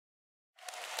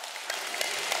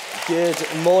Good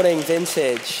morning,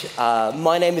 Vintage.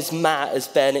 My name is Matt, as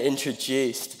Ben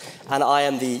introduced, and I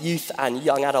am the Youth and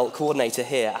Young Adult Coordinator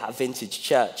here at Vintage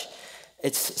Church.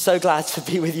 It's so glad to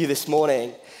be with you this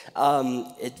morning.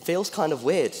 It feels kind of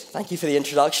weird. Thank you for the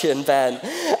introduction, Ben.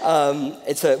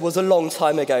 It was a long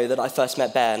time ago that I first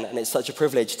met Ben, and it's such a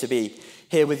privilege to be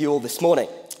here with you all this morning.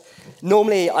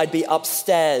 Normally, I'd be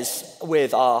upstairs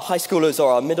with our high schoolers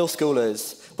or our middle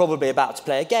schoolers, probably about to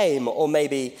play a game or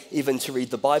maybe even to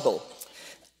read the Bible.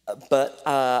 But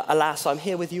alas, I'm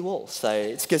here with you all, so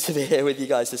it's good to be here with you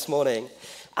guys this morning.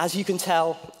 As you can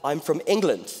tell, I'm from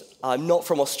England. I'm not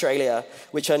from Australia,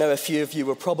 which I know a few of you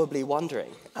were probably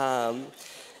wondering.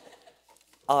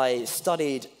 I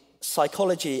studied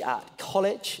psychology at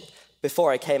college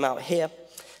before I came out here.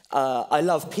 I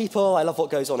love people, I love what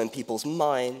goes on in people's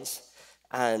minds,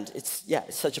 and it's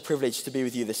such a privilege to be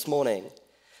with you this morning.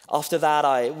 After that,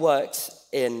 I worked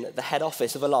in the head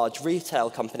office of a large retail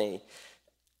company.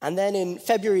 And then in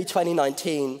February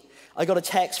 2019, I got a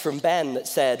text from Ben that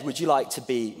said, "Would you like to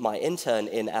be my intern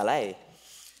in LA?"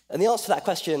 And the answer to that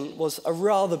question was a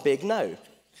rather big no.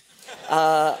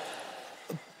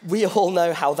 We all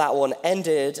know how that one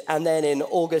ended. And then in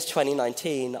August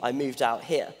 2019, I moved out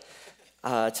here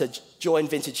to join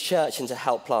Vintage Church and to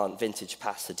help plant Vintage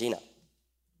Pasadena.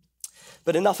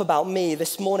 But enough about me.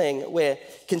 This morning, we're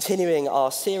continuing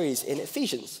our series in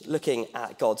Ephesians, looking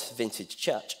at God's vintage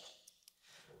church.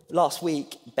 Last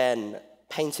week, Ben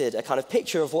painted a kind of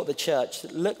picture of what the church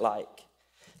looked like.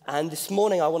 And this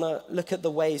morning, I want to look at the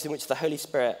ways in which the Holy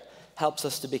Spirit helps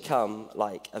us to become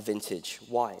like a vintage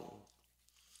wine.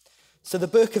 So the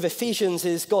book of Ephesians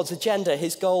is God's agenda,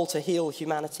 his goal to heal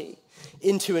humanity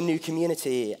into a new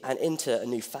community and into a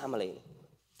new family.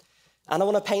 And I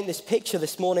want to paint this picture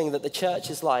this morning that the church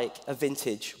is like a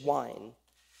vintage wine.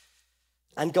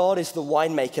 And God is the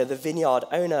winemaker, the vineyard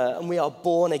owner, and we are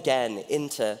born again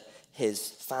into his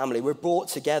family. We're brought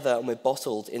together and we're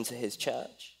bottled into his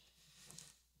church.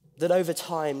 That over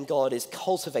time, God is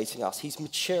cultivating us, he's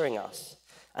maturing us,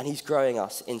 and he's growing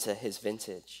us into his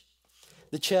vintage.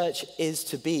 The church is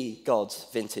to be God's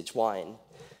vintage wine,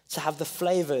 to have the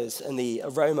flavors and the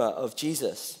aroma of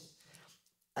Jesus.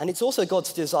 And it's also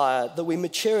God's desire that we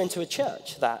mature into a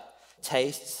church that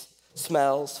tastes,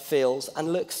 smells, feels,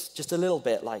 and looks just a little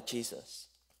bit like Jesus.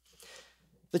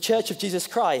 The Church of Jesus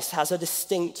Christ has a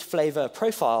distinct flavor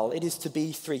profile. It is to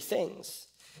be three things.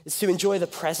 It's to enjoy the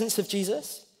presence of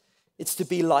Jesus, it's to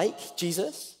be like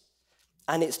Jesus,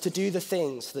 and it's to do the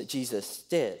things that Jesus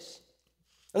did.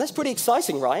 And that's pretty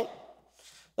exciting, right?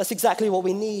 That's exactly what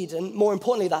we need, and more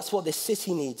importantly, that's what this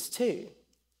city needs too.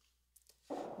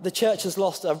 The church has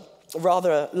lost a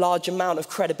rather large amount of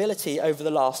credibility over the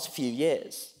last few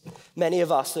years. Many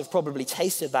of us have probably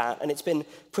tasted that, and it's been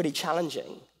pretty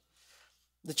challenging.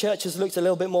 The church has looked a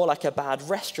little bit more like a bad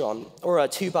restaurant or a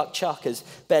 $2 chuck, as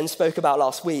Ben spoke about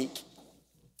last week.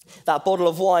 That bottle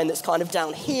of wine that's kind of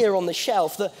down here on the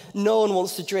shelf that no one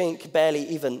wants to drink, barely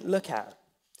even look at.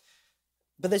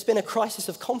 But there's been a crisis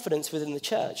of confidence within the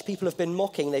church. People have been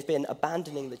mocking, they've been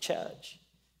abandoning the church.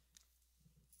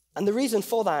 And the reason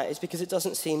for that is because it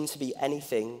doesn't seem to be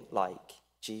anything like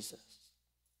Jesus.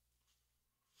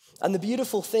 And the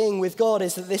beautiful thing with God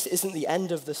is that this isn't the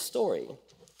end of the story.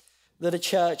 That a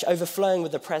church overflowing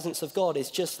with the presence of God is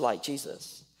just like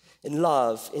Jesus, in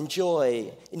love, in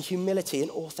joy, in humility, in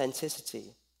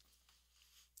authenticity.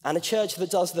 And a church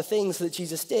that does the things that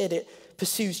Jesus did, it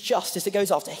pursues justice, it goes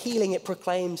after healing, it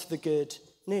proclaims the good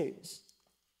news.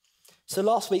 So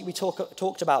last week we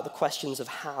talked about the questions of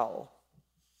how.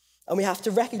 And we have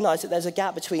to recognize that there's a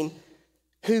gap between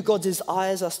who God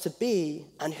desires us to be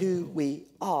and who we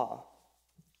are.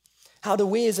 How do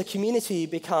we as a community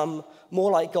become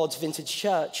more like God's vintage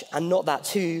church and not that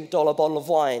 $2 bottle of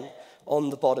wine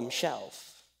on the bottom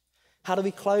shelf? How do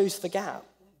we close the gap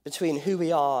between who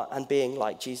we are and being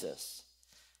like Jesus?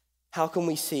 How can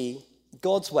we see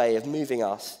God's way of moving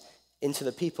us into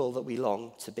the people that we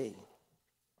long to be?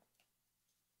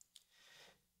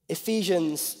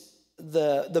 Ephesians,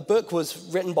 the book was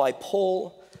written by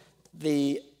Paul.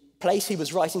 The place he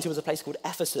was writing to was a place called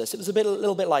Ephesus. It was a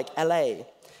little bit like LA.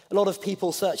 A lot of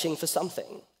people searching for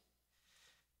something.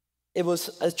 It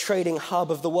was a trading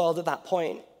hub of the world at that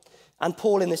point. And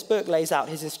Paul in this book lays out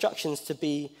his instructions to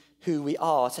be who we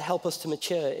are, to help us to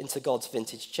mature into God's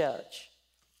vintage church.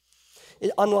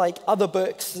 Unlike other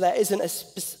books, there isn't a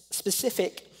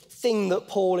specific thing that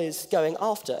Paul is going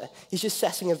after. He's just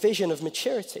setting a vision of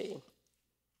maturity.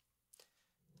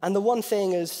 And the one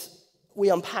thing as we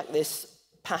unpack this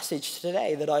passage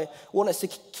today that I want us to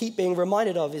keep being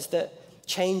reminded of is that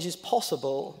change is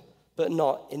possible, but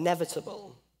not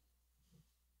inevitable.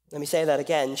 Let me say that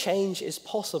again. Change is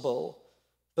possible,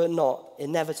 but not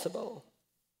inevitable.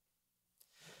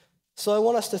 So I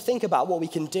want us to think about what we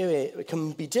can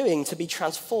be doing to be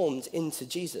transformed into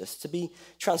Jesus, to be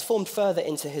transformed further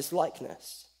into his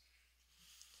likeness.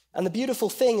 And the beautiful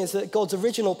thing is that God's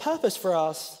original purpose for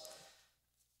us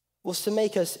was to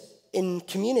make us in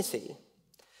community.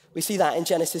 We see that in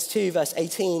Genesis 2, verse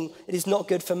 18. It is not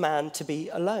good for man to be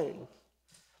alone.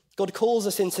 God calls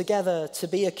us in together to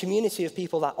be a community of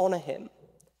people that honor him.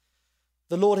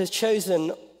 The Lord has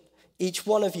chosen each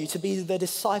one of you to be the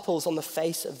disciples on the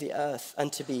face of the earth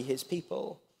and to be his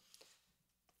people.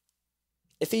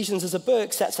 Ephesians as a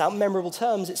book sets out memorable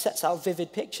terms. It sets out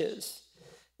vivid pictures.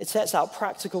 It sets out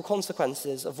practical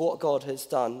consequences of what God has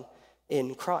done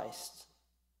in Christ,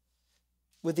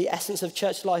 with the essence of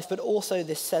church life, but also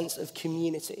this sense of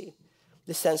community,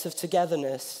 this sense of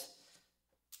togetherness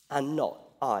and not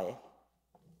I.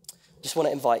 Just want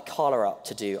to invite Carla up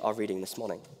to do our reading this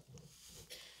morning.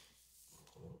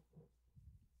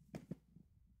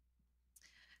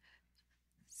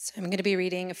 So I'm going to be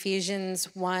reading Ephesians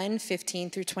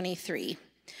 1:15-23.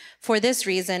 For this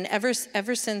reason, ever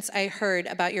since I heard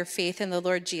about your faith in the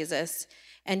Lord Jesus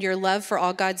and your love for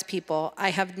all God's people, I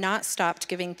have not stopped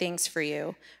giving thanks for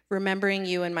you, remembering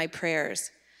you in my prayers.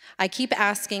 I keep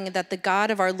asking that the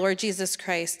God of our Lord Jesus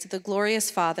Christ, the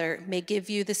glorious Father, may give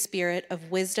you the spirit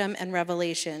of wisdom and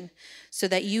revelation so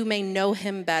that you may know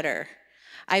him better.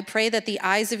 I pray that the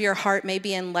eyes of your heart may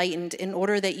be enlightened in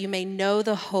order that you may know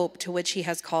the hope to which he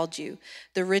has called you,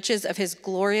 the riches of his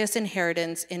glorious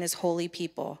inheritance in his holy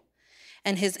people,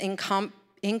 and his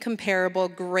incomparable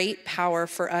great power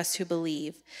for us who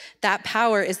believe. That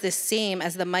power is the same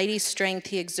as the mighty strength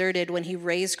he exerted when he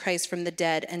raised Christ from the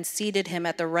dead and seated him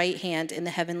at the right hand in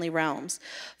the heavenly realms,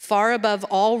 far above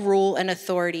all rule and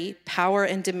authority, power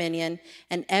and dominion,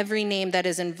 and every name that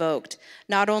is invoked,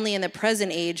 not only in the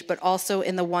present age, but also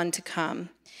in the one to come.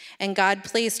 And God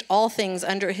placed all things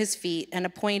under his feet and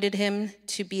appointed him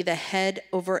to be the head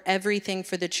over everything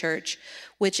for the church,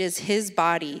 which is his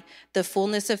body, the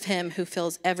fullness of him who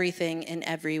fills everything in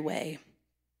every way.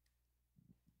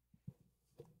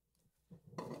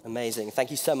 Amazing.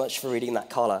 Thank you so much for reading that,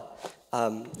 Carla.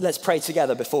 Let's pray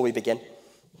together before we begin.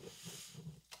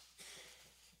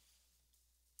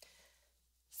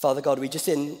 Father God, we just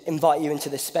invite you into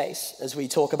this space as we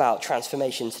talk about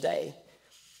transformation today.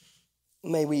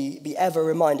 May we be ever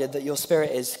reminded that your Spirit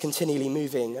is continually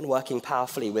moving and working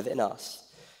powerfully within us.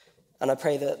 And I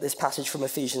pray that this passage from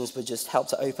Ephesians would just help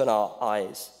to open our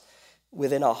eyes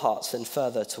within our hearts and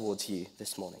further towards you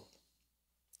this morning.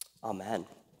 Amen.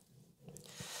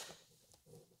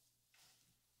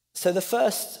 So the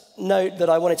first note that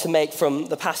I wanted to make from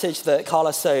the passage that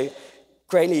Carla so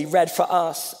greatly read for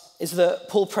us is that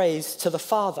Paul prays to the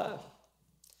Father.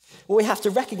 What we have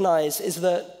to recognize is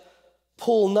that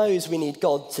Paul knows we need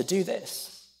God to do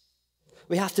this.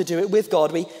 We have to do it with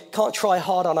God. We can't try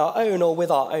hard on our own or with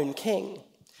our own king,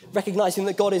 recognizing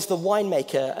that God is the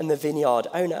winemaker and the vineyard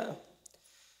owner.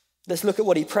 Let's look at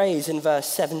what he prays in verse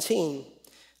 17.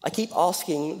 I keep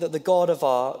asking that the God of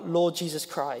our Lord Jesus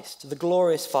Christ, the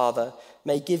glorious Father,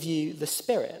 may give you the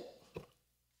Spirit.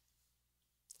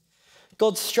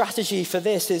 God's strategy for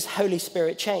this is Holy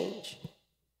Spirit change.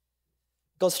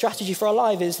 God's strategy for our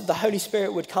life is that the Holy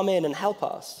Spirit would come in and help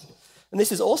us. And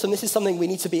this is awesome. This is something we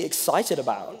need to be excited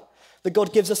about, that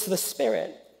God gives us the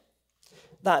Spirit.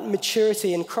 That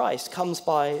maturity in Christ comes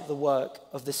by the work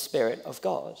of the Spirit of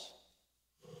God.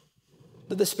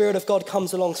 That the Spirit of God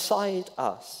comes alongside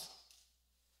us,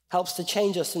 helps to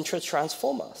change us and to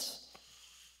transform us.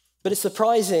 But it's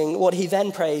surprising what he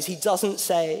then prays. He doesn't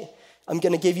say, I'm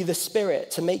going to give you the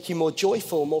Spirit to make you more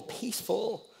joyful, more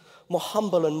peaceful, more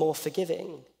humble and more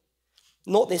forgiving.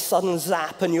 Not this sudden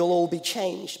zap and you'll all be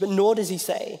changed, but nor does he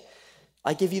say,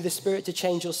 I give you the Spirit to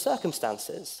change your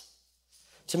circumstances,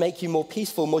 to make you more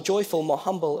peaceful, more joyful, more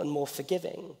humble and more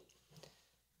forgiving.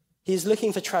 He is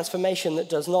looking for transformation that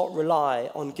does not rely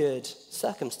on good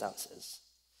circumstances.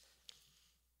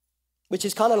 Which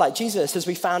is kind of like Jesus, as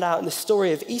we found out in the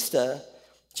story of Easter.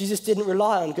 Jesus didn't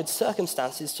rely on good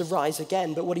circumstances to rise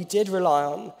again, but what he did rely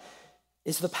on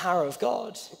is the power of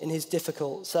God in his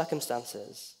difficult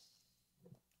circumstances.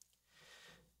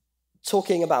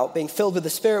 Talking about being filled with the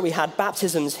Spirit, we had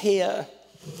baptisms here.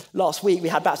 Last week, we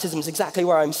had baptisms exactly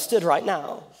where I'm stood right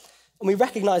now. And we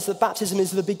recognize that baptism is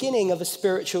the beginning of a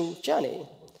spiritual journey.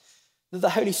 That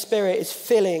the Holy Spirit is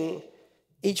filling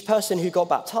each person who got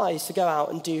baptized to go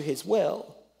out and do his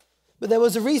will. But there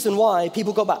was a reason why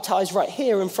people got baptized right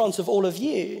here in front of all of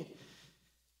you.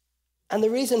 And the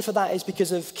reason for that is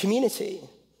because of community.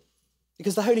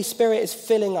 Because the Holy Spirit is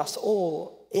filling us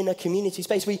all in a community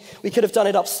space. We could have done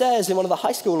it upstairs in one of the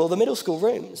high school or the middle school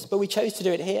rooms, but we chose to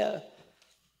do it here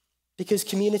because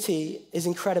community is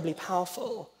incredibly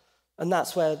powerful, and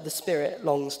that's where the Spirit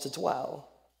longs to dwell.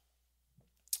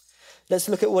 Let's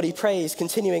look at what he prays,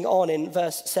 continuing on in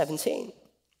verse 17.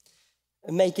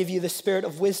 And may give you the spirit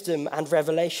of wisdom and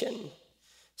revelation,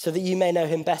 so that you may know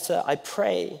him better. I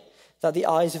pray that the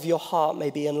eyes of your heart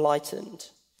may be enlightened,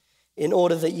 in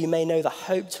order that you may know the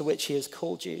hope to which he has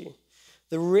called you,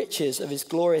 the riches of his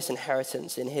glorious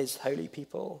inheritance in his holy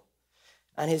people,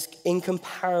 and his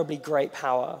incomparably great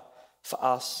power for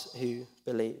us who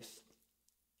believe.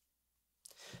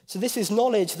 So this is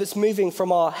knowledge that's moving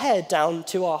from our head down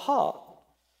to our heart.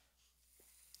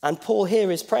 And Paul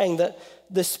here is praying that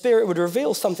the Spirit would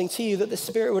reveal something to you, that the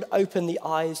Spirit would open the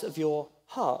eyes of your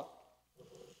heart.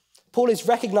 Paul is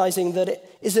recognizing that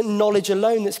it isn't knowledge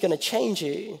alone that's going to change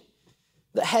you,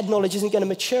 that head knowledge isn't going to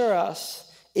mature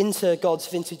us into God's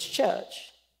vintage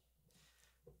church.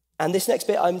 And this next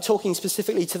bit, I'm talking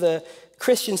specifically to the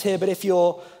Christians here, but if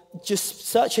you're just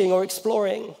searching or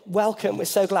exploring, welcome. We're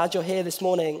so glad you're here this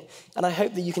morning, and I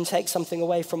hope that you can take something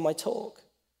away from my talk.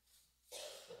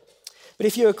 But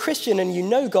if you're a Christian and you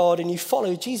know God and you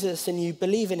follow Jesus and you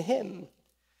believe in him,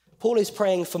 Paul is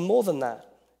praying for more than that.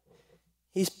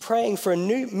 He's praying for a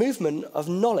new movement of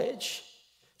knowledge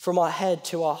from our head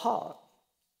to our heart.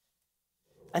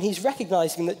 And he's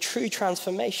recognizing that true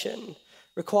transformation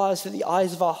requires that the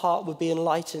eyes of our heart would be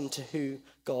enlightened to who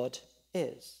God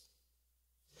is,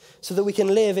 so that we can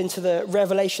live into the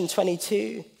Revelation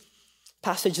 22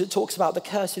 passage that talks about the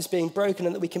curses being broken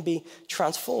and that we can be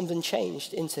transformed and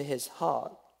changed into his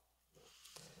heart.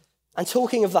 And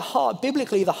talking of the heart,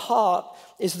 biblically, the heart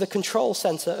is the control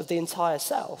center of the entire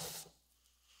self.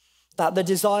 That the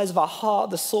desires of our heart,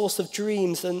 the source of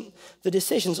dreams and the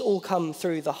decisions all come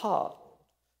through the heart.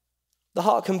 The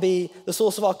heart can be the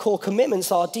source of our core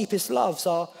commitments, our deepest loves,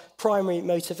 our primary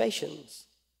motivations.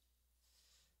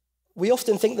 We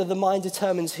often think that the mind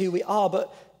determines who we are,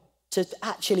 but to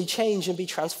actually change and be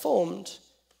transformed,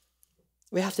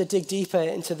 we have to dig deeper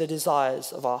into the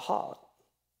desires of our heart.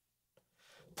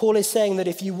 Paul is saying that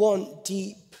if you want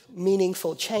deep,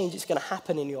 meaningful change, it's going to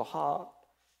happen in your heart.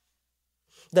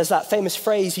 There's that famous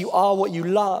phrase, you are what you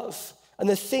love. And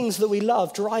the things that we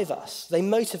love drive us. They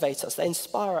motivate us. They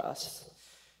inspire us.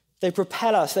 They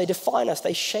propel us. They define us.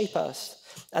 They shape us.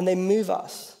 And they move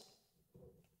us.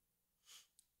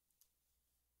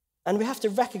 And we have to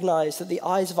recognize that the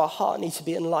eyes of our heart need to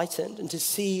be enlightened and to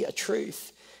see a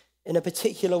truth in a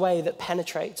particular way that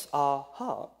penetrates our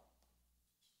heart.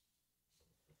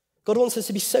 God wants us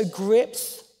to be so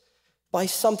gripped by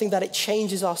something that it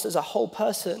changes us as a whole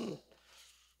person,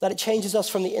 that it changes us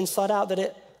from the inside out,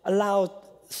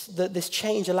 that this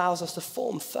change allows us to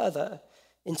form further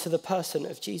into the person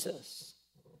of Jesus.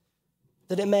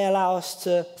 That it may allow us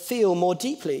to feel more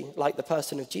deeply like the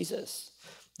person of Jesus.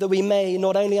 That we may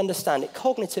not only understand it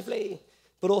cognitively,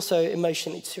 but also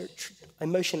emotionally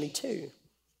too.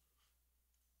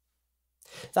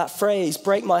 That phrase,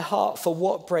 break my heart for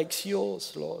what breaks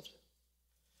yours, Lord.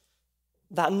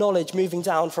 That knowledge moving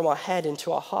down from our head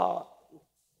into our heart.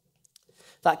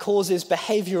 That causes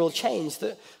behavioral change,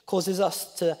 that causes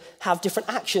us to have different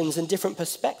actions and different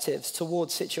perspectives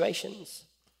towards situations.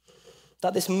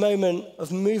 That this moment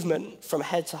of movement from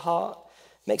head to heart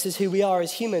makes us who we are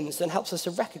as humans and helps us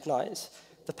to recognize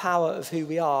the power of who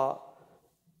we are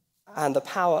and the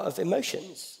power of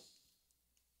emotions.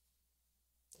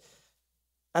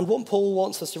 And what Paul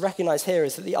wants us to recognize here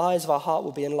is that the eyes of our heart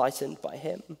will be enlightened by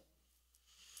him.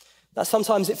 That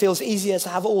sometimes it feels easier to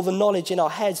have all the knowledge in our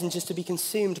heads and just to be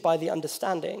consumed by the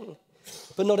understanding,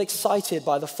 but not excited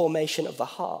by the formation of the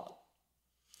heart.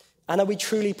 And are we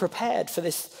truly prepared for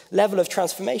this level of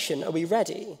transformation? Are we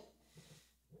ready?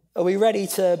 Are we ready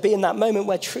to be in that moment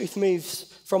where truth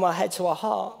moves from our head to our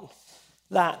heart?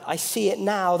 That I see it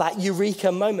now, that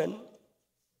eureka moment.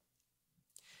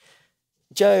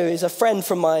 Joe is a friend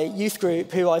from my youth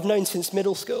group who I've known since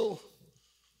middle school.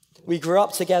 We grew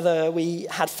up together, we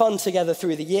had fun together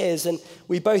through the years, and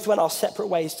we both went our separate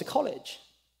ways to college.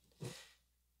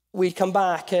 We'd come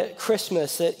back at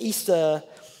Christmas, at Easter,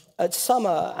 at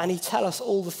summer, and he'd tell us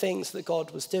all the things that God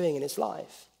was doing in his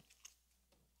life.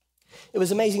 It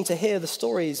was amazing to hear the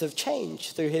stories of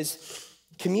change through his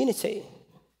community,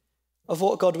 of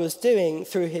what God was doing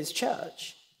through his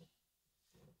church.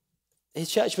 His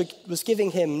church was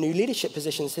giving him new leadership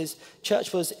positions. His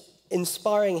church was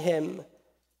inspiring him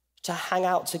to hang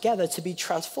out together, to be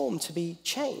transformed, to be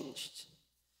changed.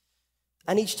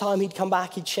 And each time he'd come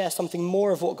back, he'd share something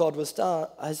more of what God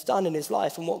has done in his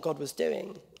life and what God was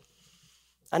doing.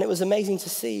 And it was amazing to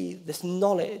see this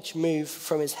knowledge move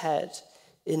from his head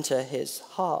into his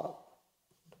heart.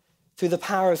 Through the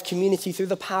power of community, through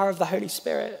the power of the Holy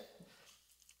Spirit,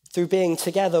 through being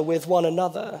together with one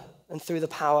another, and through the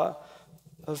power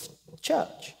of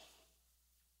church.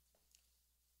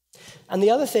 And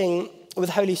the other thing with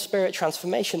Holy Spirit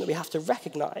transformation that we have to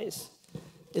recognize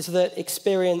is that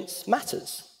experience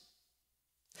matters.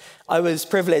 I was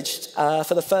privileged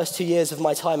for the first 2 years of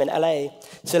my time in LA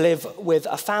to live with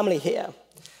a family here.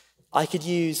 I could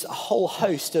use a whole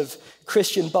host of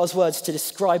Christian buzzwords to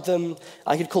describe them.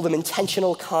 I could call them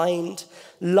intentional, kind,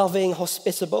 loving,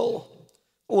 hospitable,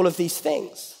 all of these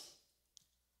things.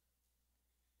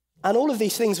 And all of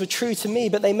these things were true to me,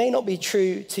 but they may not be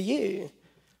true to you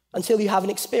until you have an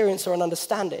experience or an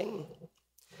understanding.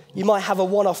 You might have a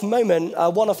one-off moment, a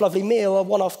one-off lovely meal, a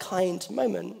one-off kind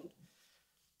moment.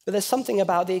 But there's something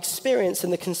about the experience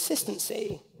and the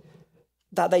consistency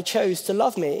that they chose to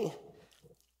love me,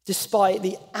 despite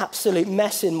the absolute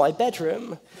mess in my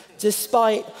bedroom,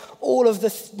 despite all of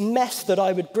the mess that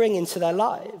I would bring into their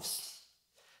lives.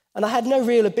 And I had no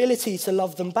real ability to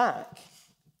love them back.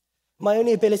 My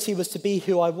only ability was to be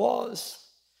who I was,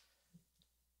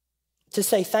 to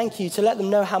say thank you, to let them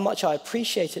know how much I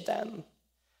appreciated them.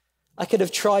 I could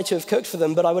have tried to have cooked for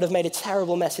them, but I would have made a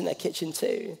terrible mess in their kitchen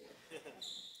too.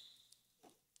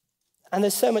 And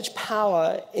there's so much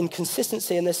power in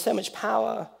consistency, and there's so much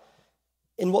power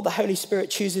in what the Holy Spirit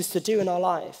chooses to do in our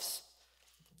lives.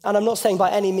 And I'm not saying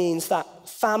by any means that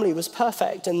family was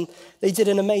perfect, and they did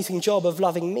an amazing job of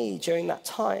loving me during that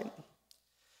time.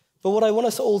 But what I want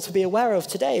us all to be aware of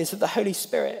today is that the Holy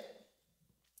Spirit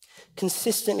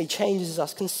consistently changes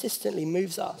us, consistently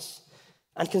moves us,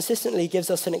 and consistently gives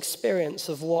us an experience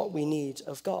of what we need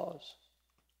of God.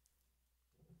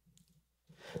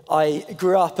 I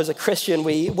grew up as a Christian.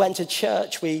 We went to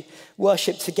church. We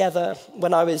worshiped together.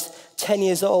 When I was 10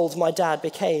 years old, my dad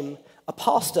became a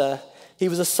pastor. He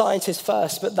was a scientist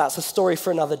first, but that's a story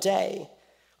for another day.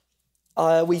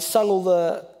 We sung all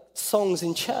the songs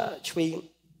in church. We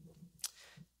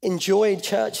enjoyed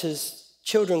church as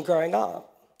children growing up.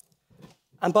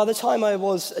 And by the time I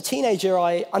was a teenager,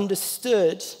 I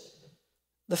understood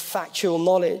the factual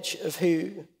knowledge of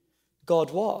who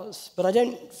God was, but I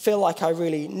don't feel like I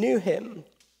really knew him.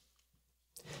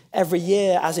 Every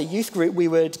year as a youth group, we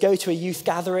would go to a youth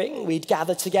gathering. We'd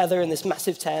gather together in this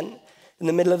massive tent in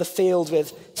the middle of the field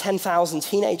with 10,000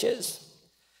 teenagers.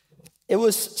 It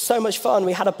was so much fun.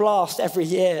 We had a blast every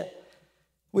year.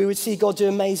 We would see God do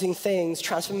amazing things,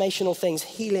 transformational things,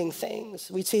 healing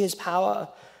things. We'd see his power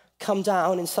come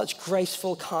down in such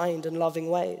graceful, kind, and loving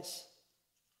ways.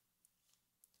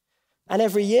 And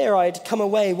every year I'd come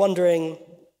away wondering,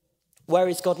 where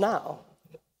is God now?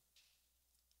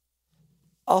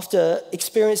 After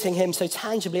experiencing him so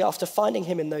tangibly, after finding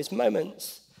him in those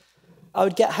moments, I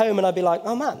would get home and I'd be like,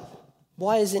 oh man,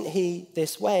 why isn't he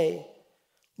this way?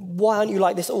 Why aren't you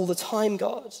like this all the time,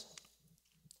 God?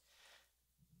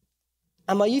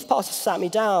 And my youth pastor sat me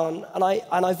down and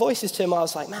I voiced this to him. I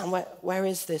was like, man, where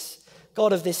is this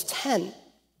God of this tent?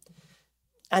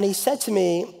 And he said to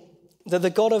me that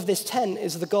the God of this tent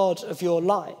is the God of your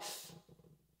life.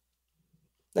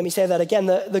 Let me say that again.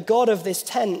 The God of this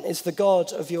tent is the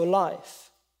God of your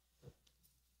life.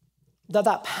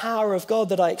 That power of God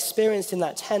that I experienced in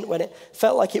that tent, when it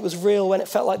felt like it was real, when it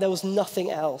felt like there was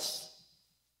nothing else,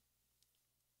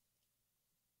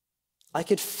 I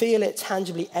could feel it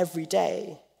tangibly every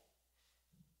day.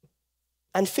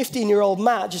 And 15-year-old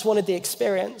Matt just wanted the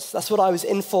experience. That's what I was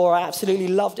in for. I absolutely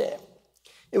loved it.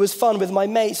 It was fun with my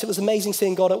mates. It was amazing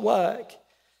seeing God at work.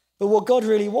 But what God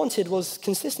really wanted was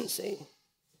consistency.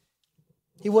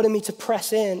 He wanted me to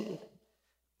press in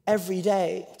every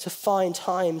day, to find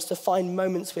times, to find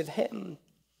moments with him,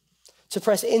 to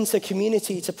press into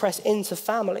community, to press into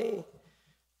family.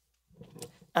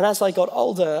 And as I got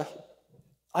older,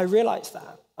 I realized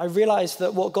that. I realized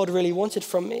that what God really wanted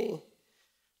from me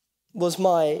was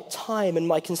my time and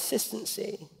my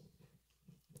consistency.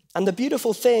 And the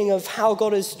beautiful thing of how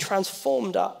God has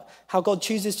transformed us, how God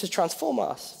chooses to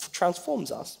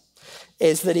transforms us,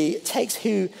 is that he takes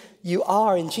who you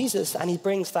are in Jesus and he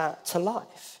brings that to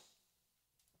life.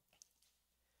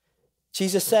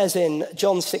 Jesus says in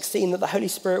John 16 that the Holy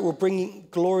Spirit will bring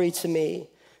glory to me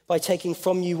by taking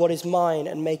from you what is mine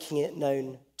and making it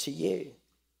known to you.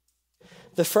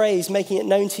 The phrase, making it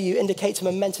known to you, indicates a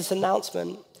momentous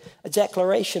announcement, a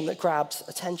declaration that grabs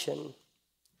attention.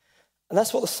 And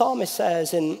that's what the psalmist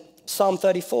says in Psalm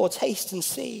 34, taste and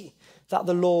see that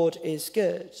the Lord is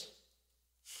good.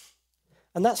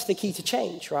 And that's the key to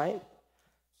change, right?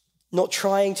 Not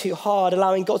trying too hard,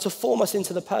 allowing God to form us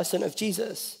into the person of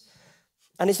Jesus.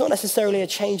 And it's not necessarily a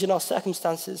change in our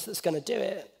circumstances that's going to do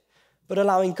it, but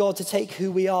allowing God to take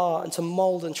who we are and to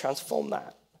mold and transform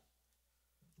that.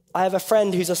 I have a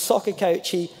friend who's a soccer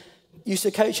coach. He used to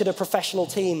coach at a professional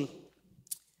team.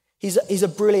 He's a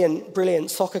brilliant, brilliant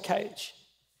soccer coach.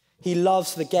 He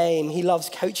loves the game. He loves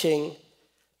coaching.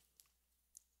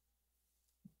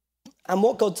 And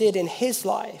what God did in his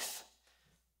life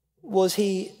was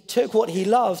he took what he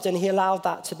loved and he allowed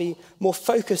that to be more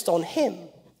focused on him.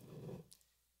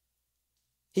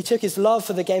 He took his love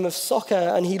for the game of soccer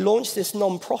and he launched this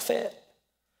non-profit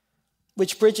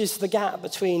which bridges the gap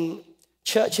between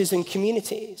churches and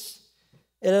communities.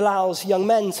 It allows young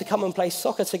men to come and play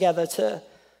soccer together, to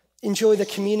enjoy the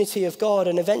community of God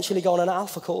and eventually go on an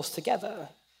alpha course together,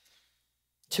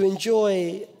 to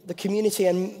enjoy the community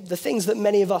and the things that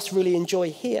many of us really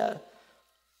enjoy here,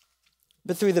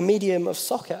 but through the medium of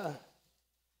soccer.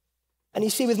 And you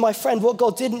see, with my friend, what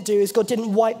God didn't do is God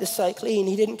didn't wipe the slate clean.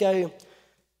 He didn't go,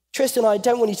 Tristan, I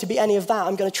don't want you to be any of that.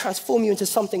 I'm going to transform you into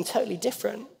something totally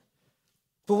different.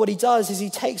 But what he does is he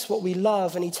takes what we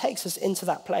love and he takes us into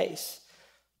that place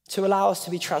to allow us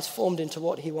to be transformed into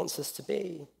what he wants us to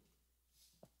be.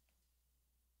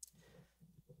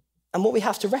 And what we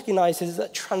have to recognize is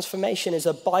that transformation is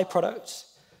a byproduct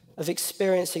of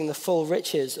experiencing the full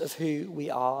riches of who we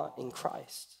are in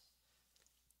Christ.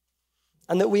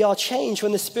 And that we are changed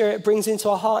when the Spirit brings into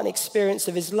our heart an experience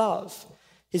of his love,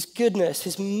 his goodness,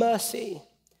 his mercy,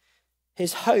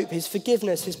 his hope, his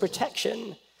forgiveness, his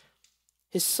protection,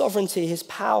 his sovereignty, his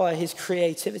power, his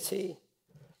creativity.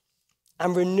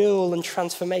 And renewal and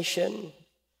transformation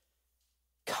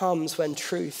comes when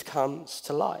truth comes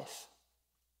to life.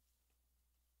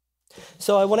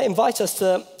 So I want to invite us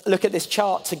to look at this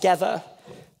chart together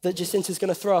that Jacinta's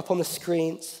going to throw up on the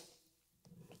screens.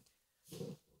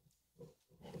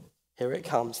 Here it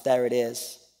comes. There it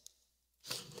is.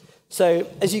 So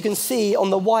as you can see,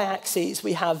 on the y-axis,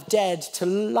 we have dead to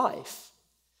life.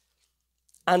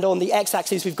 And on the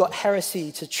x-axis, we've got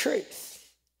heresy to truth.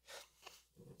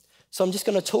 So I'm just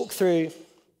going to talk through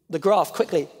the graph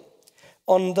quickly.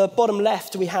 On the bottom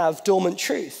left, we have dormant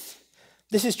truth.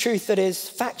 This is truth that is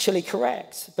factually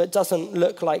correct, but doesn't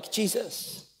look like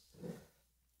Jesus.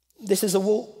 This is a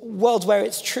world where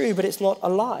it's true, but it's not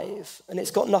alive, and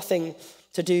it's got nothing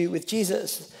to do with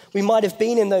Jesus. We might have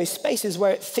been in those spaces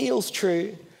where it feels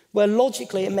true, where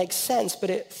logically it makes sense, but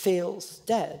it feels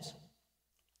dead.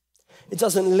 It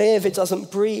doesn't live, it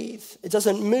doesn't breathe, it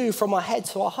doesn't move from our head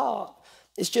to our heart.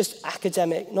 It's just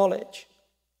academic knowledge.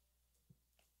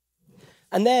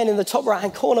 And then in the top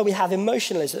right-hand corner, we have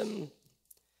emotionalism.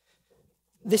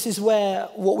 This is where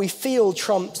what we feel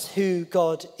trumps who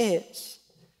God is.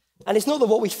 And it's not that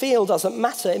what we feel doesn't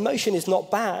matter. Emotion is not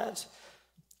bad.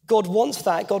 God wants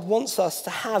that. God wants us to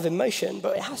have emotion,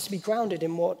 but it has to be grounded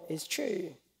in what is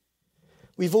true.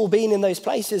 We've all been in those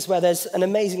places where there's an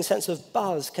amazing sense of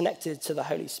buzz connected to the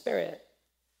Holy Spirit.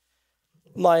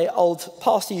 My old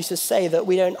pastor used to say that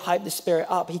we don't hype the Spirit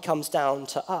up, he comes down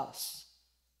to us.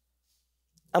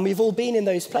 And we've all been in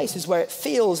those places where it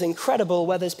feels incredible,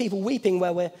 where there's people weeping,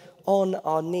 where we're on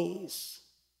our knees.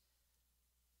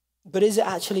 But is it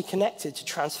actually connected to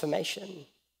transformation?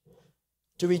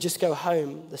 Do we just go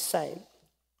home the same?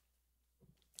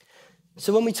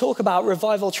 So when we talk about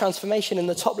revival transformation in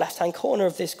the top left-hand corner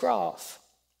of this graph,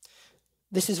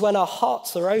 this is when our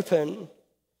hearts are open,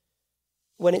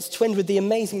 when it's twinned with the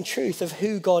amazing truth of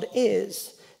who God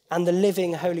is and the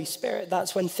living Holy Spirit.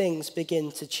 That's when things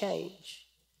begin to change.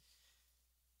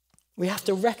 We have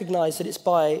to recognize that it's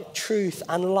by truth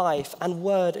and life and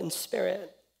word and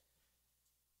spirit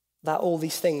that all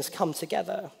these things come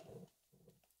together.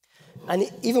 And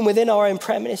even within our own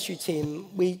prayer ministry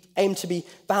team, we aim to be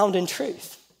bound in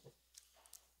truth.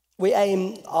 We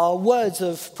aim our words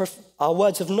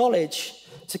of knowledge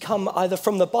to come either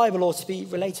from the Bible or to be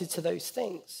related to those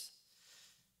things.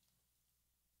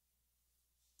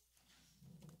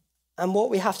 And what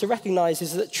we have to recognize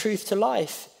is that truth to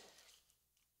life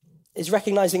is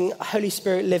recognizing a Holy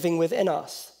Spirit living within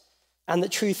us, and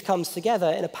that truth comes together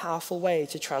in a powerful way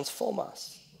to transform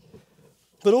us.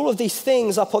 But all of these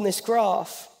things up on this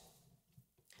graph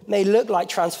may look like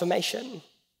transformation.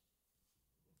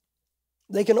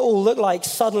 They can all look like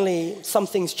suddenly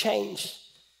something's changed,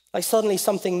 like suddenly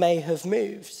something may have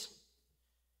moved.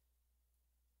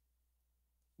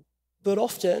 But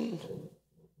often,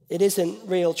 it isn't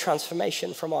real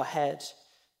transformation from our head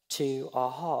to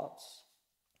our hearts.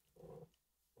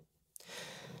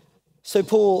 So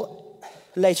Paul,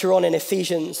 later on in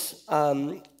Ephesians,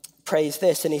 prays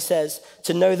this, and he says,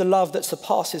 to know the love that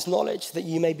surpasses knowledge, that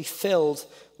you may be filled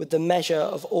with the measure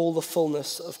of all the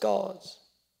fullness of God.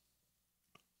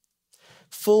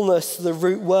 Fullness, the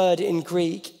root word in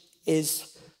Greek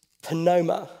is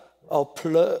pneuma, or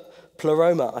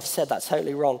pleroma. I've said that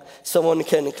totally wrong. Someone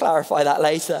can clarify that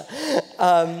later.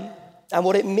 And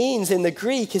what it means in the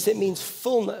Greek is it means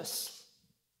fullness.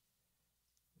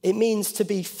 It means to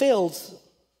be filled.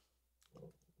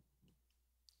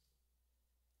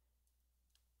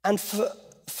 And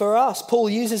for us, Paul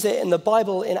uses it in the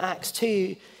Bible in Acts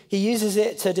 2. He uses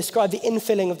it to describe the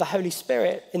infilling of the Holy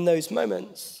Spirit in those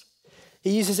moments.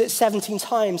 He uses it 17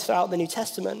 times throughout the New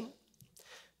Testament.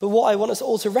 But what I want us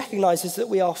all to recognize is that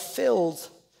we are filled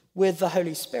with the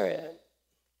Holy Spirit.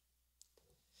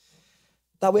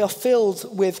 That we are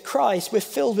filled with Christ. We're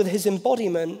filled with his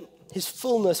embodiment, his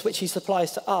fullness, which he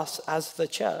supplies to us as the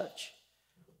church.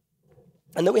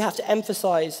 And that we have to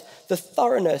emphasize the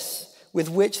thoroughness with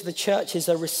which the church is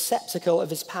a receptacle of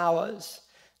his powers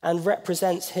and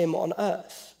represents him on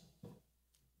earth.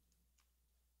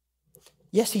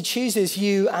 Yes, he chooses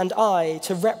you and I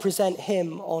to represent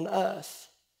him on earth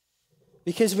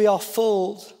because we are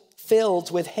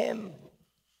filled with him.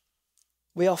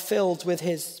 We are filled with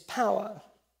his power.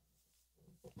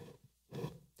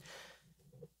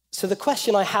 So the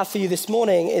question I have for you this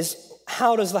morning is,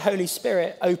 how does the Holy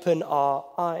Spirit open our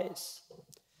eyes?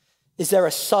 Is there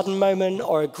a sudden moment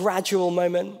or a gradual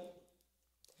moment?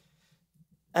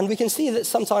 And we can see that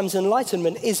sometimes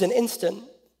enlightenment is an instant,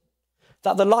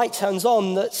 that the light turns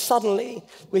on, that suddenly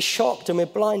we're shocked and we're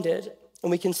blinded and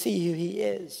we can see who he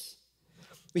is.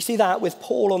 We see that with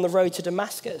Paul on the road to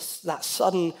Damascus, that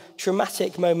sudden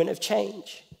traumatic moment of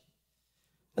change.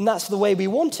 And that's the way we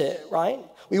want it, right?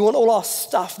 We want all our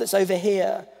stuff that's over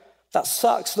here that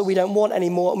sucks, that we don't want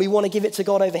anymore, and we want to give it to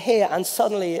God over here, and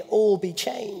suddenly it all be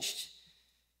changed.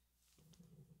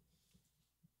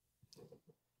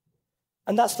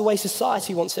 And that's the way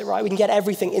society wants it, right? We can get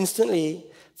everything instantly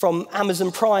from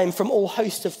Amazon Prime, from all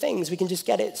host of things. We can just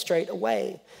get it straight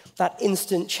away, that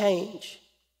instant change.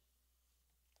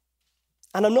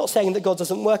 And I'm not saying that God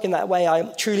doesn't work in that way. I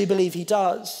truly believe he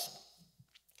does.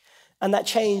 And that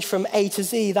change from A to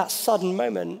Z, that sudden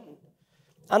moment.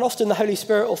 And often the Holy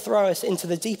Spirit will throw us into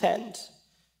the deep end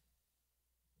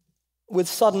with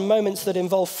sudden moments that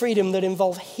involve freedom, that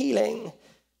involve healing,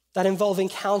 that involve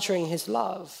encountering his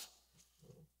love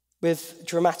with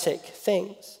dramatic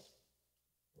things.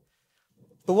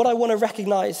 But what I want to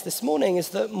recognize this morning is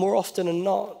that more often than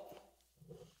not,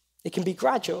 it can be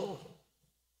gradual.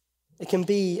 It can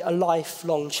be a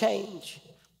lifelong change.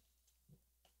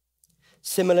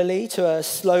 Similarly to a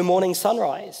slow morning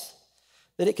sunrise,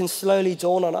 that it can slowly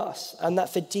dawn on us, and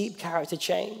that for deep character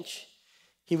change,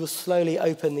 he will slowly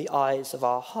open the eyes of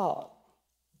our heart.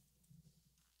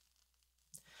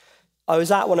 I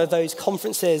was at one of those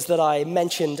conferences that I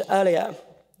mentioned earlier.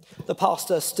 The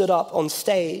pastor stood up on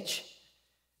stage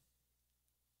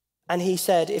and he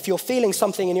said, if you're feeling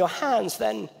something in your hands,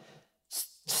 then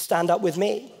stand up with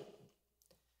me.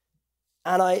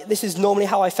 And this is normally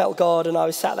how I felt God, and I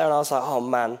was sat there and I was like, oh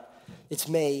man, it's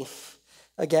me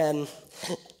again.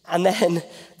 And then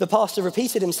the pastor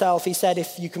repeated himself. He said,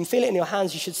 if you can feel it in your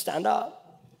hands, you should stand up.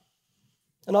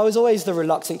 And I was always the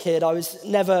reluctant kid. I was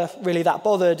never really that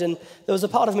bothered. And there was a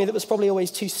part of me that was probably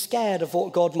always too scared of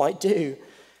what God might do.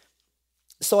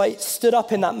 So I stood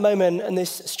up in that moment, and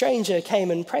this stranger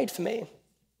came and prayed for me.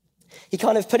 He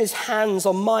kind of put his hands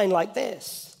on mine like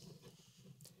this.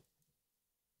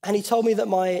 And he told me that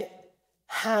my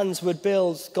hands would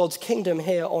build God's kingdom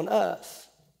here on earth.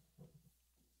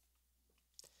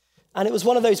 And it was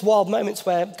one of those wild moments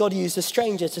where God used a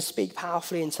stranger to speak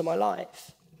powerfully into my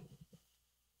life.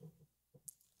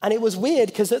 And it was weird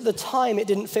because at the time it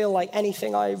didn't feel like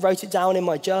anything. I wrote it down in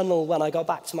my journal when I got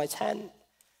back to my tent.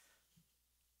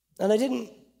 And I didn't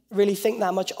really think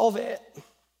that much of it.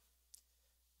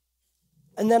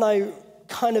 And then I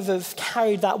kind of have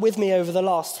carried that with me over the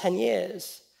last 10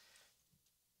 years.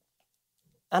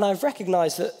 And I've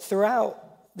recognized that throughout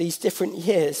these different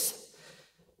years,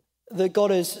 that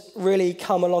God has really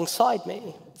come alongside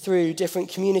me through different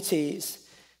communities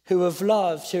who have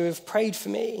loved, who have prayed for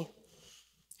me,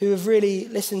 who have really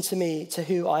listened to me, to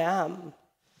who I am,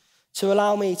 to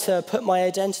allow me to put my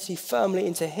identity firmly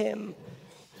into him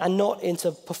and not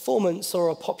into performance or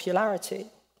a popularity.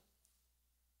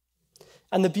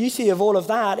 And the beauty of all of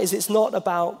that is it's not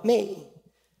about me.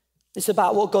 It's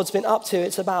about what God's been up to.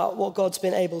 It's about what God's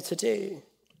been able to do.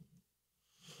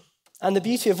 And the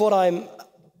beauty of what I'm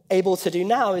able to do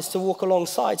now is to walk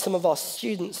alongside some of our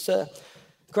students, to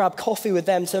grab coffee with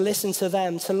them, to listen to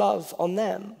them, to love on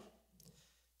them,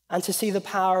 and to see the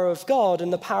power of God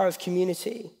and the power of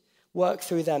community work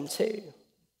through them too.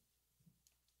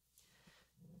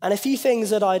 And a few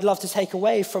things that I'd love to take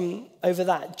away from over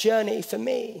that journey for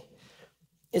me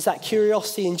is that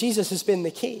curiosity in Jesus has been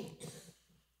the key.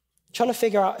 Trying to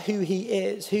figure out who he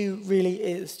is, who really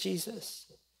is Jesus.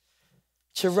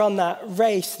 To run that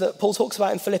race that Paul talks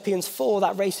about in Philippians 4,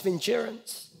 that race of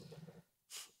endurance.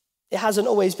 It hasn't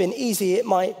always been easy. It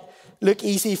might look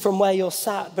easy from where you're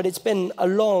sat, but it's been a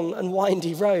long and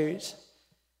windy road.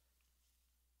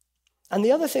 And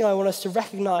the other thing I want us to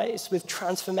recognize with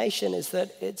transformation is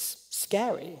that it's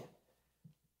scary.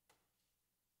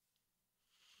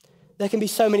 There can be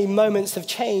so many moments of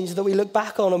change that we look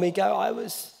back on and we go, I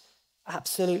was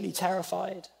absolutely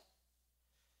terrified.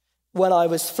 When I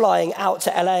was flying out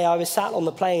to LA, I was sat on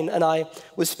the plane and I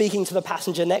was speaking to the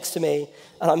passenger next to me.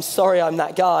 And I'm sorry I'm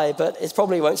that guy, but it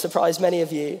probably won't surprise many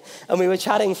of you. And we were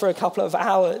chatting for a couple of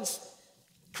hours.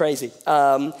 Crazy.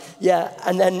 And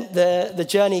then the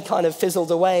journey kind of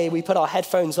fizzled away. We put our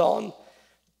headphones on.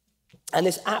 And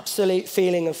this absolute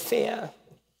feeling of fear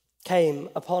came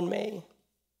upon me.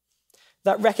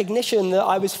 That recognition that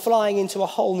I was flying into a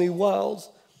whole new world,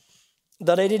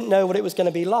 that I didn't know what it was going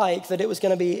to be like, that it was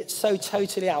going to be so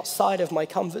totally outside of my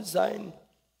comfort zone.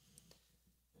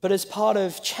 But as part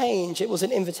of change, it was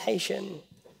an invitation,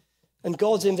 and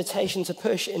God's invitation to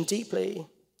push in deeply.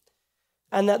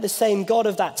 And that the same God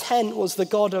of that tent was the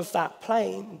God of that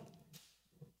plane,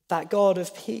 that God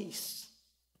of peace.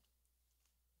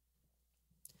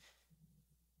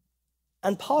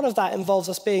 And part of that involves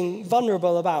us being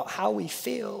vulnerable about how we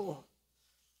feel,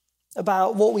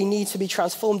 about what we need to be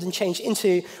transformed and changed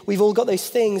into. We've all got those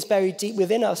things buried deep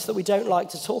within us that we don't like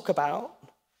to talk about.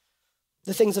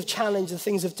 The things of challenge, the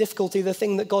things of difficulty, the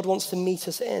thing that God wants to meet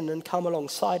us in and come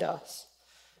alongside us.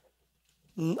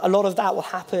 A lot of that will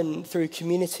happen through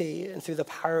community and through the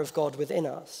power of God within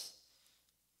us.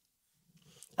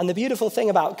 And the beautiful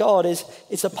thing about God is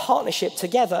it's a partnership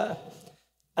together.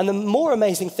 And the more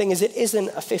amazing thing is it isn't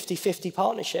a 50-50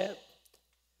 partnership.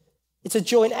 It's a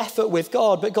joint effort with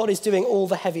God, but God is doing all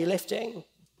the heavy lifting.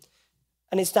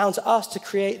 And it's down to us to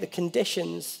create the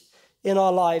conditions in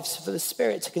our lives for the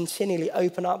Spirit to continually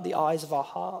open up the eyes of our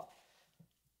heart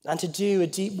and to do a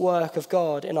deep work of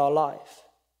God in our life.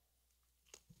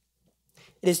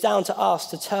 It is down to us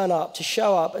to turn up, to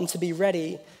show up, and to be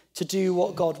ready to do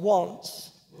what God wants.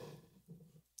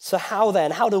 So how then?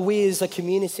 How do we as a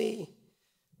community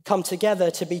come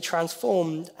together to be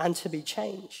transformed and to be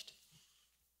changed?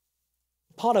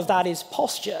 Part of that is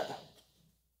posture.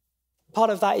 Part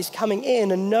of that is coming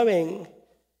in and knowing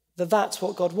that that's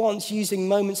what God wants, using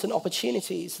moments and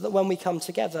opportunities so that when we come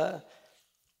together,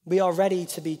 we are ready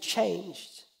to be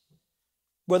changed.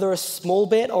 Whether a small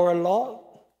bit or a lot,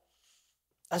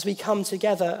 as we come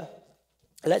together,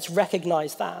 let's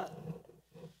recognize that.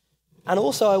 And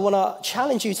also, I want to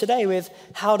challenge you today with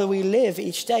how do we live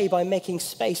each day by making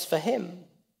space for him?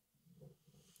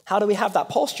 How do we have that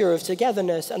posture of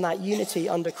togetherness and that unity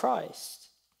under Christ?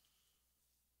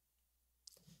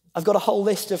 I've got a whole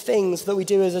list of things that we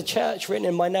do as a church written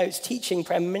in my notes: teaching,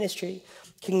 prayer, ministry,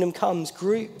 kingdom comes,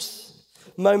 groups,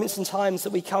 moments and times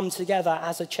that we come together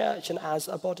as a church and as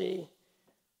a body.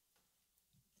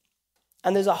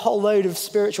 And there's a whole load of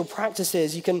spiritual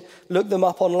practices. You can look them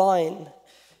up online.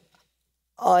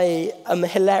 I am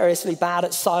hilariously bad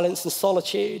at silence and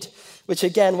solitude, which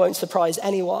again won't surprise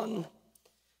anyone.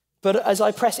 But as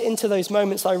I press into those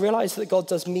moments, I realize that God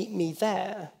does meet me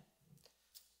there.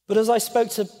 But as I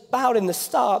spoke about in the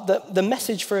start, that the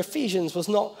message for Ephesians was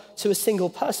not to a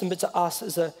single person, but to us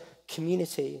as a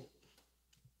community.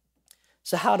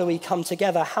 So how do we come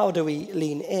together? How do we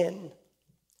lean in?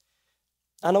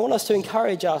 And I want us to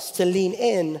encourage us to lean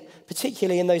in,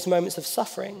 particularly in those moments of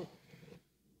suffering.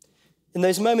 In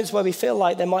those moments where we feel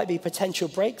like there might be potential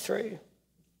breakthrough.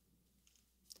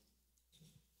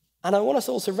 And I want us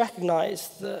all to recognize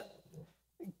that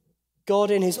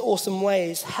God in his awesome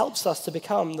ways helps us to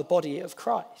become the body of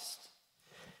Christ.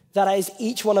 That as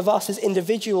each one of us as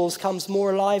individuals comes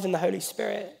more alive in the Holy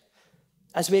Spirit,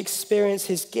 as we experience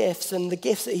his gifts and the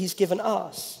gifts that he's given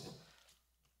us,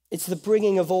 it's the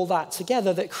bringing of all that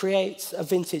together that creates a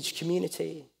vintage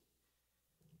community.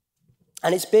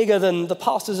 And it's bigger than the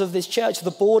pastors of this church, the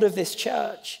board of this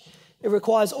church. It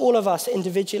requires all of us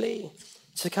individually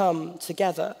to come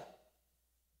together,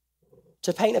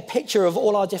 to paint a picture of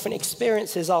all our different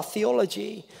experiences, our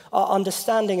theology, our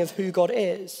understanding of who God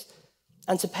is,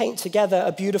 and to paint together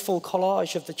a beautiful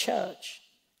collage of the church.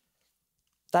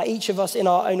 That each of us in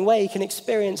our own way can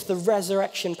experience the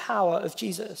resurrection power of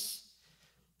Jesus.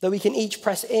 That we can each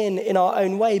press in our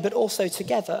own way, but also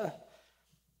together.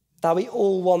 That we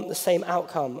all want the same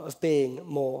outcome of being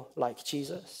more like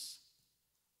Jesus.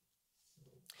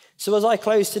 So as I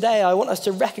close today, I want us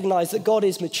to recognize that God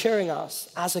is maturing us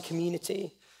as a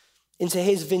community into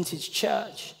his vintage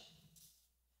church.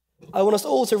 I want us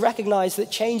all to recognize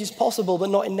that change is possible but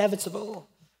not inevitable.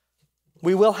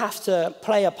 We will have to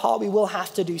play a part. We will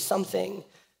have to do something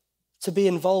to be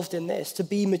involved in this, to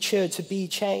be matured, to be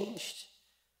changed.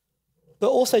 But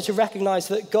also to recognize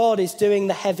that God is doing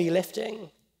the heavy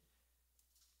lifting.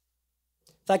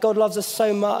 That God loves us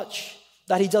so much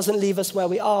that he doesn't leave us where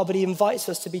we are, but he invites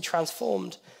us to be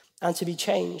transformed and to be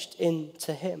changed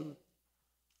into him.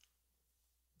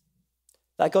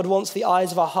 That God wants the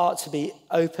eyes of our heart to be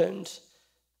opened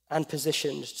and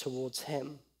positioned towards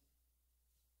him.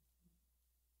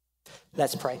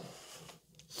 Let's pray.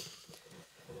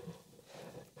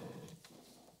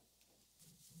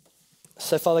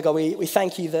 So, Father God, we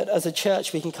thank you that as a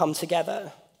church we can come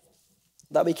together,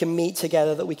 that we can meet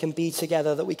together, that we can be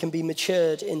together, that we can be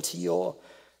matured into your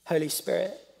Holy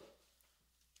Spirit.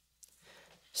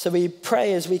 So we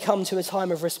pray as we come to a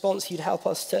time of response, you'd help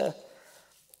us to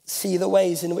see the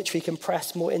ways in which we can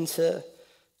press more into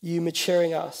you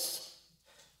maturing us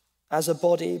as a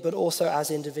body, but also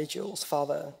as individuals,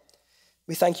 Father.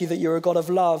 We thank you that you're a God of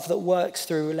love that works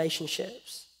through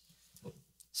relationships.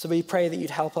 So we pray that you'd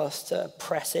help us to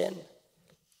press in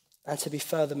and to be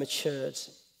further matured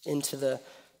into the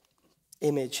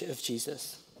image of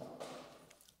Jesus.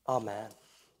 Amen.